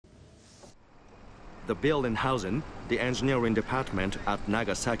The building housing, the engineering department at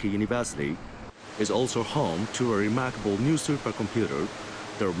Nagasaki University, is also home to a remarkable new supercomputer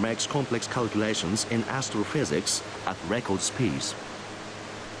that makes complex calculations in astrophysics at record speeds.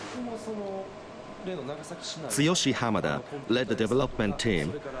 Tsuyoshi Hamada led the development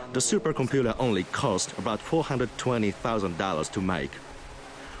team. The supercomputer only cost about $420,000 to make.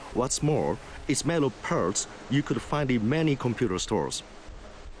 What's more, it's made of parts you could find in many computer stores.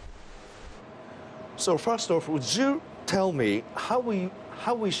 So first off, would you tell me how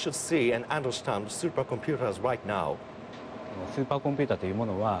we should see and understand supercomputers right now?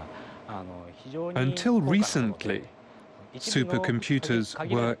 Until recently, supercomputers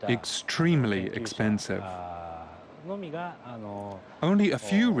were extremely expensive. Only a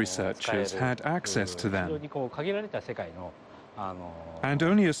few researchers had access to them. And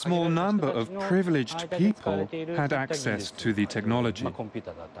only a small number of privileged people had access to the technology.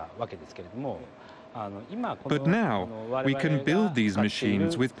 But now, we can build these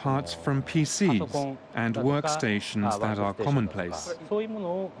machines with parts from PCs and workstations that are commonplace.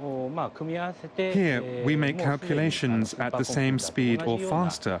 Here, we make calculations at the same speed or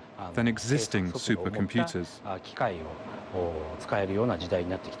faster than existing supercomputers.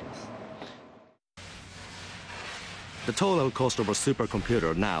 The total cost of a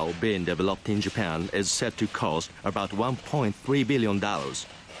supercomputer now being developed in Japan is said to cost about $1.3 billion.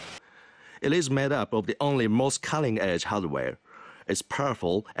 It is made up of the only most cutting-edge hardware. It's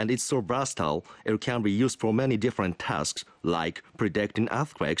powerful and it's so versatile it can be used for many different tasks like predicting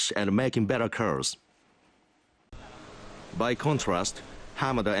earthquakes and making better cars. By contrast,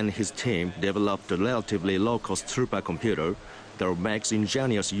 Hamada and his team developed a relatively low-cost supercomputer that makes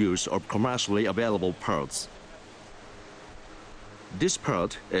ingenious use of commercially available parts. This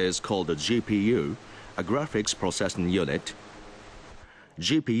part is called a GPU, a graphics processing unit.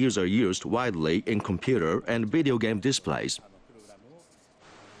 GPUs are used widely in computer and video game displays.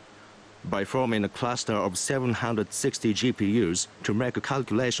 By forming a cluster of 760 GPUs to make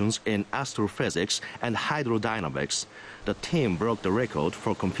calculations in astrophysics and hydrodynamics, the team broke the record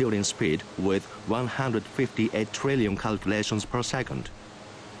for computing speed with 158 trillion calculations per second.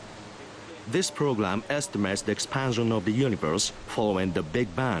 This program estimates the expansion of the universe following the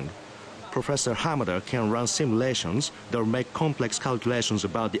Big Bang. Professor Hamada can run simulations that make complex calculations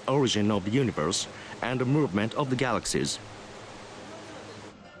about the origin of the universe and the movement of the galaxies.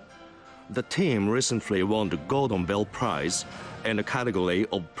 The team recently won the Golden Bell Prize in the category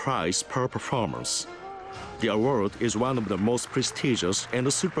of Prize per Performance. The award is one of the most prestigious in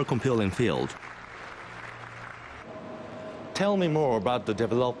the supercomputing field. Tell me more about the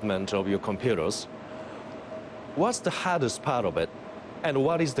development of your computers. What's the hardest part of it? And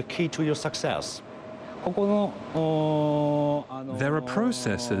what is the key to your success? There are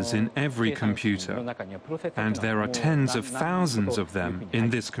processors in every computer, and there are tens of thousands of them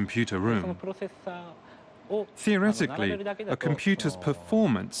in this computer room. Theoretically, a computer's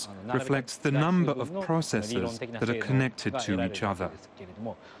performance reflects the number of processors that are connected to each other.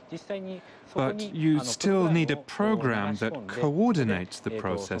 But you still need a program that coordinates the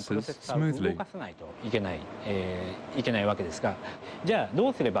processors smoothly.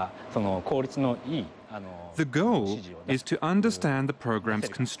 The goal is to understand the program's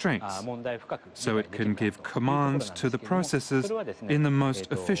constraints, so it can give commands to the processors in the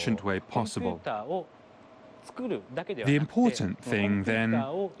most efficient way possible. The important thing, then,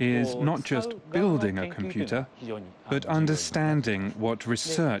 is not just building a computer, but understanding what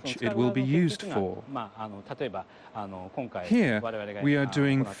research it will be used for. Here, we are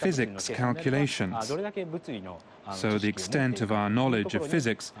doing physics calculations, so the extent of our knowledge of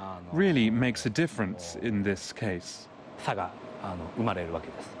physics really makes a difference in this case.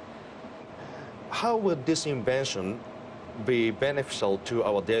 How would this invention be beneficial to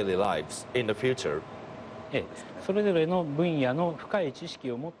our daily lives in the future?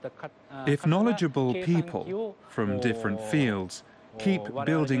 If knowledgeable people from different fields keep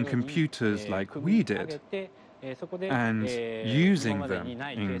building computers like we did and using them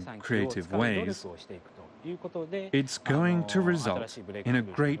in creative ways, it's going to result in a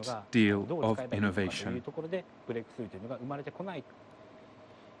great deal of innovation.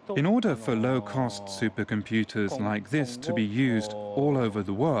 In order for low-cost supercomputers like this to be used all over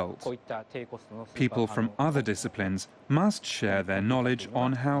the world, people from other disciplines must share their knowledge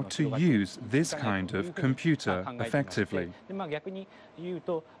on how to use this kind of computer effectively.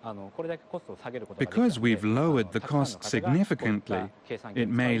 Because we've lowered the cost significantly, it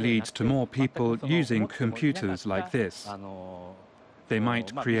may lead to more people using computers like this. They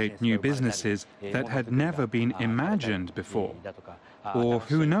might create new businesses that had never been imagined before. or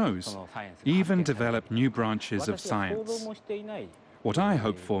who knows, even develop new branches of science. What I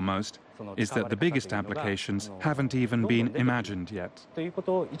hope for most is that the biggest applications haven't even been imagined yet.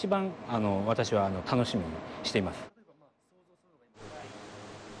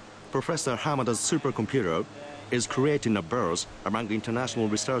 Professor Hamada's supercomputer is creating a buzz among international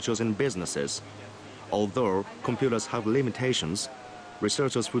researchers and businesses. Although computers have limitations,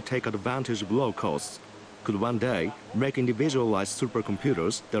 researchers who take advantage of low costs could one day make individualized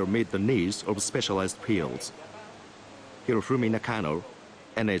supercomputers that meet the needs of specialized fields. Hirofumi Nakano,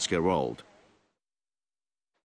 NHK World.